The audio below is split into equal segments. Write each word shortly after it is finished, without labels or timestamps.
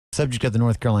Subject of the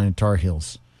North Carolina Tar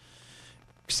Heels.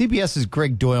 CBS's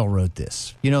Gregg Doyel wrote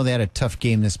this. You know, they had a tough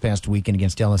game this past weekend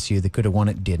against LSU. They could have won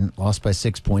it, didn't. Lost by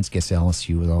 6 points. Guess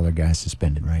LSU with all their guys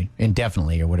suspended, right?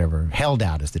 Indefinitely or whatever. Held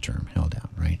out is the term. Held out,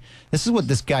 right? This is what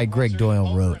this guy Gregg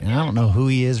Doyel wrote. And I don't know who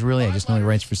he is really. I just know he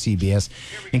writes for CBS.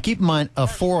 And keep in mind,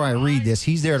 before I read this,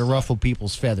 he's there to ruffle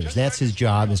people's feathers. That's his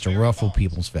job, is to ruffle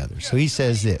people's feathers. So he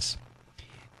says this.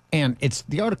 And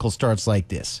the article starts like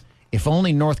this. If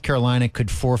only North Carolina could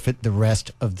forfeit the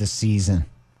rest of the season.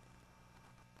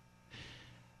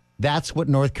 That's what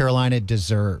North Carolina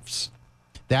deserves.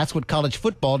 That's what college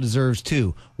football deserves,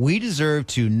 too. We deserve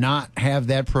to not have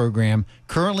that program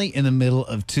currently in the middle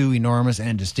of two enormous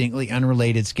and distinctly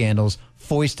unrelated scandals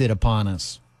foisted upon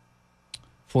us.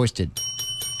 Foisted,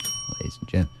 ladies and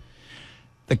gentlemen.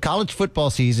 The college football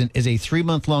season is a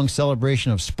 3-month-long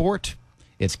celebration of sport.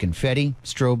 It's confetti,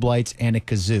 strobe lights, and a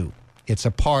kazoo. It's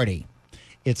a party.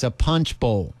 It's a punch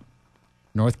bowl.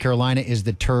 North Carolina is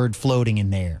the turd floating in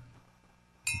there.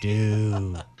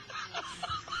 Dude.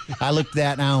 I looked at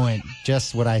that and I went,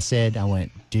 just what I said. I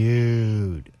went,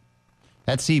 dude.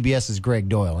 That's CBS's Gregg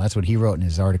Doyel. That's what he wrote in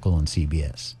his article on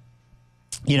CBS.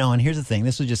 You know, and here's the thing.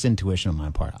 This was just intuition on my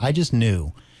part. I just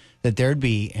knew that there'd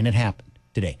be, and it happened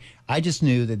today, I just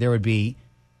knew that there would be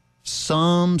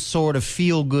some sort of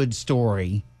feel-good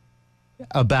story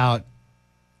about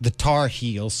the Tar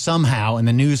Heels somehow in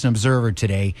the News and Observer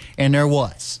today, and there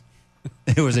was.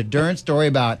 There was a darn story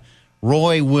about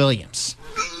Roy Williams.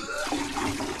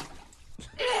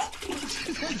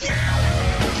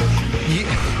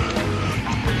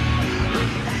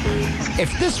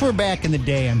 If this were back in the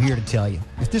day, I'm here to tell you,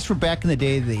 if this were back in the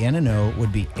day, the NNO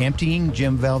would be emptying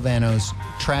Jim Valvano's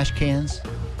trash cans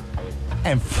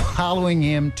and following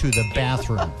him to the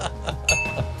bathroom.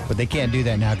 But they can't do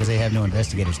that now because they have no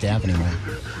investigative staff anymore.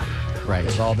 Right.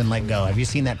 They've all been let go. Have you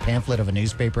seen that pamphlet of a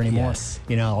newspaper anymore? Yes.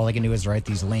 You know, all they can do is write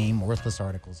these lame, worthless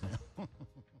articles now.